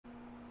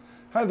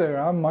Hi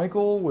there, I'm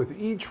Michael with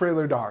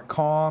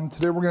etrailer.com.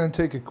 Today we're going to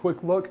take a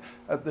quick look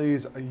at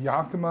these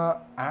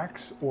Yakima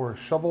axe or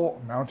shovel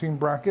mounting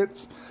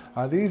brackets.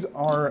 These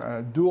are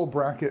a dual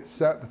bracket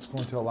set that's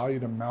going to allow you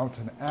to mount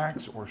an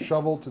axe or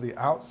shovel to the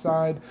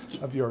outside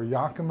of your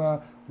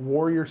Yakima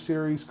Warrior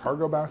Series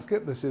cargo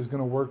basket. This is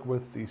going to work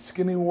with the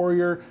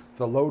SkinnyWarrior,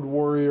 the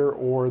LoadWarrior,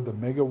 or the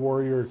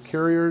MegaWarrior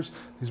carriers.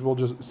 These will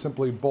just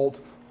simply bolt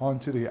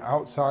onto the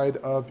outside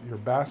of your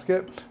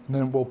basket, and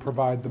then we'll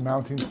provide the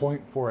mounting point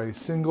for a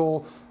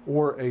single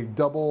or a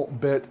double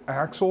bit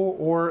axle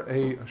or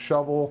a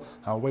shovel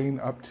weighing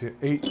up to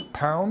 8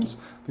 pounds.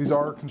 These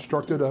are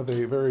constructed of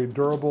a very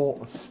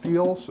durable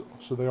steel,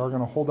 so they are going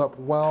to hold up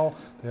well.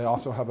 They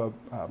also have a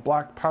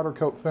black powder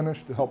coat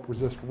finish to help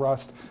resist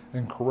rust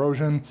and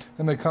corrosion,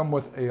 and they come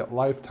with a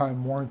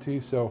lifetime warranty.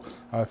 So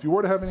if you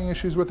were to have any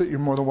issues with it, you're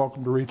more than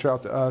welcome to reach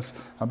out to us,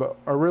 but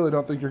I really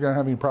don't think you're going to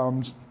have any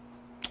problems.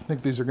 I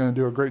think these are going to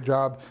do a great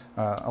job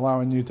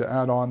allowing you to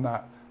add on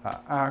that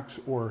axe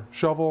or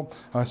shovel.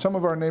 Some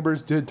of our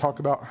neighbors did talk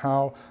about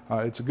how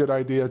it's a good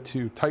idea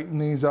to tighten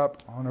these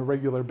up on a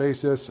regular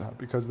basis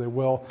because they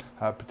will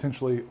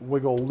potentially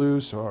wiggle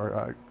loose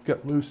or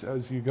get loose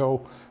as you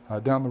go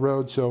down the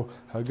road. So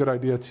a good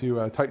idea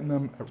to tighten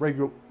them at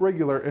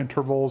regular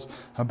intervals.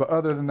 But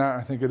other than that,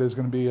 I think it is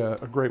going to be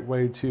a great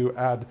way to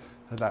add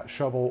that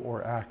shovel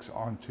or axe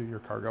onto your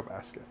cargo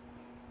basket.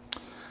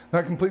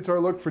 That completes our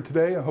look for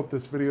today. I hope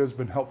this video has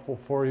been helpful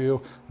for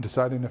you in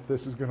deciding if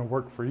this is going to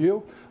work for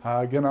you.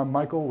 Again, I'm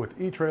Michael with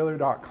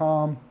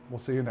etrailer.com. We'll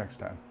see you next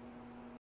time.